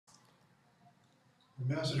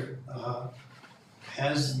Ambassador,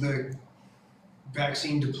 has the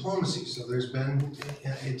vaccine diplomacy, so there's been,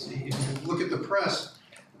 if you look at the press,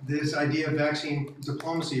 this idea of vaccine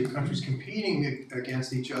diplomacy of countries competing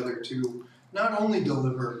against each other to not only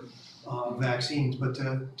deliver vaccines, but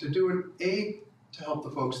to do it, to help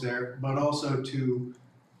the folks there, but also to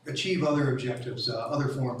achieve other objectives, other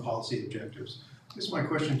foreign policy objectives. I guess my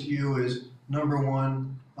question to you is, number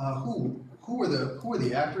one, who are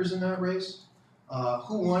the actors in that race?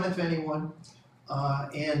 Who won, if anyone?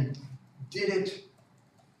 And did it,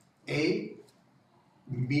 A,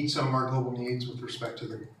 meet some of our global needs with respect to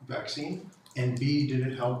the vaccine? And B, did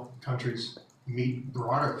it help countries meet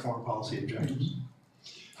broader foreign policy objectives?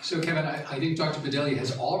 So Kevin, I think Dr. Bedelia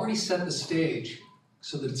has already set the stage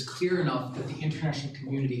so that it's clear enough that the international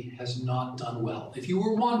community has not done well. If you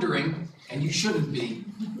were wondering, and you shouldn't be,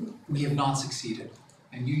 we have not succeeded.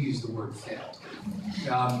 And you used the word failed.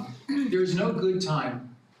 There is no good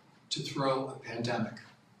time to throw a pandemic.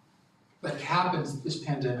 But it happens that this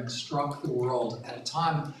pandemic struck the world at a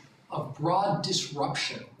time of broad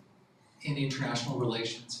disruption in international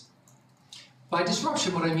relations. By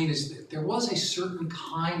disruption, what I mean is that there was a certain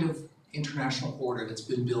kind of international order that's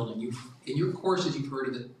been building. In your courses, you've heard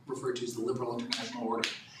of it referred to as the liberal international order.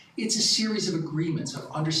 It's a series of agreements, of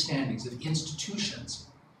understandings, of institutions.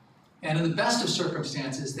 And in the best of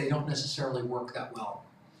circumstances, they don't necessarily work that well.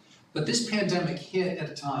 But this pandemic hit at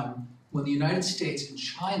a time when the United States and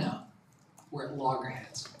China were at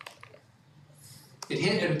loggerheads. It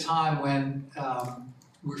hit at a time when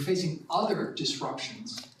we were facing other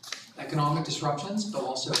disruptions, economic disruptions, but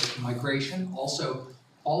also migration, also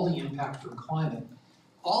all the impact from climate.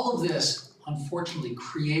 All of this, unfortunately,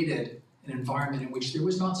 created an environment in which there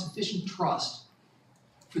was not sufficient trust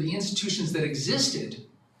for the institutions that existed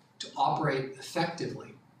to operate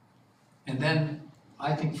effectively. And then,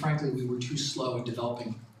 I think, frankly, we were too slow in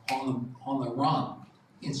developing on the run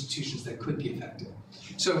institutions that could be effective.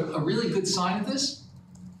 So a really good sign of this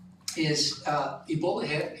is Ebola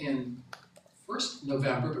hit in first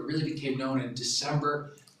November, but really became known in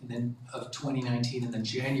December and then of 2019 and then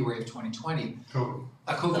January of 2020. COVID.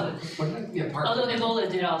 COVID. Yeah, part Although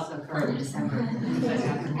Ebola did also occur in December.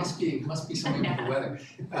 It must be something with the weather.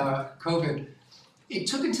 COVID. It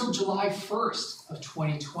took until July 1st of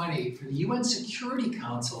 2020 for the UN Security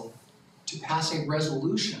Council to pass a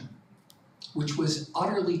resolution which was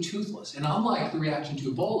utterly toothless. And unlike the reaction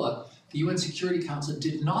to Ebola, the UN Security Council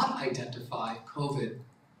did not identify COVID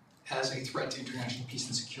as a threat to international peace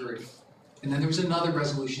and security. And then there was another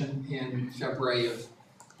resolution in February of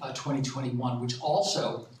 2021, which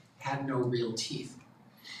also had no real teeth.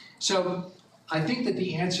 So I think that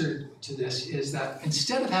the answer to this is that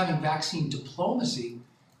instead of having vaccine diplomacy,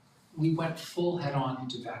 we went full head-on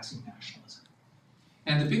into vaccine nationalism.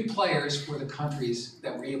 And the big players were the countries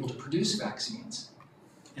that were able to produce vaccines,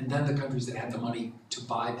 and then the countries that had the money to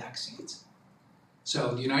buy vaccines.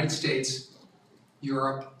 So the United States,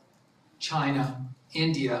 Europe, China,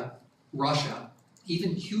 India, Russia,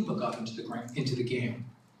 even Cuba got into the game.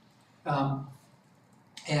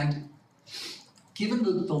 And given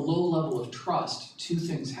the low level of trust, two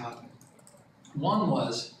things happened. One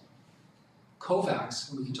was COVAX,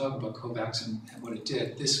 and we can talk about COVAX and what it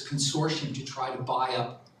did, this consortium to try to buy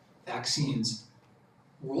up vaccines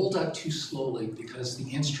rolled out too slowly because the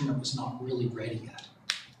instrument was not really ready yet.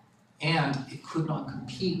 And it could not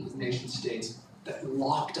compete with nation states that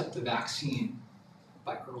locked up the vaccine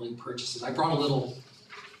by early purchases. I brought a little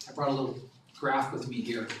graph with me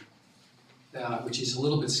here, which is a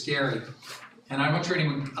little bit scary. And I'm not sure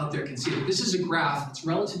anyone out there can see it. This is a graph that's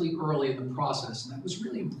relatively early in the process, and that was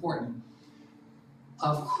really important,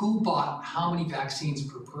 of who bought how many vaccines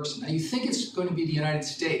per person. Now you think it's going to be the United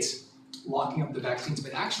States locking up the vaccines,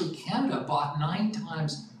 but actually Canada bought 9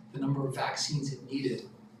 times the number of vaccines it needed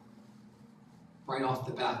right off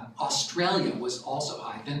the bat. Australia was also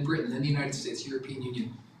high, then Britain, then the United States, European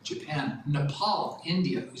Union, Japan, Nepal,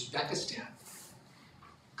 India, Uzbekistan.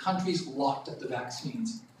 Countries locked up the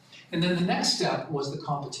vaccines. And then the next step was the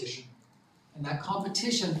competition. And that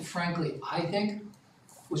competition, frankly, I think,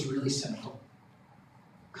 was really cynical.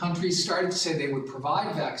 Countries started to say they would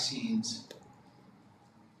provide vaccines,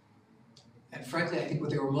 and frankly, I think what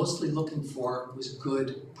they were mostly looking for was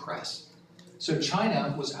good press. So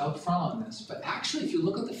China was out front on this, but actually, if you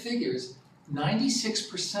look at the figures,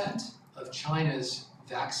 96% of China's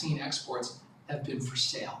vaccine exports have been for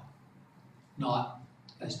sale, not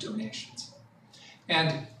as donations.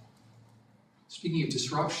 And speaking of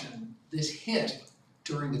disruption, this hit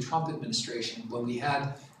during the Trump administration when we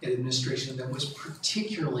had an administration that was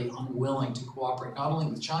particularly unwilling to cooperate, not only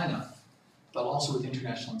with China, but also with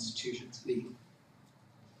international institutions.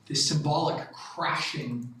 this symbolic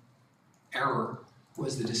crashing error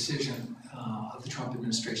was the decision of the Trump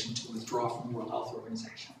administration to withdraw from the World Health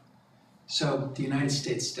Organization. So the United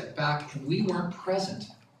States stepped back, and we weren't present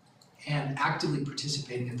and actively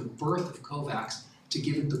participating at the birth of COVAX to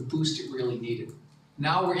give it the boost it really needed.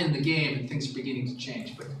 Now we're in the game and things are beginning to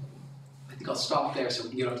change, but I think I'll stop there so we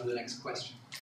can get on to the next question.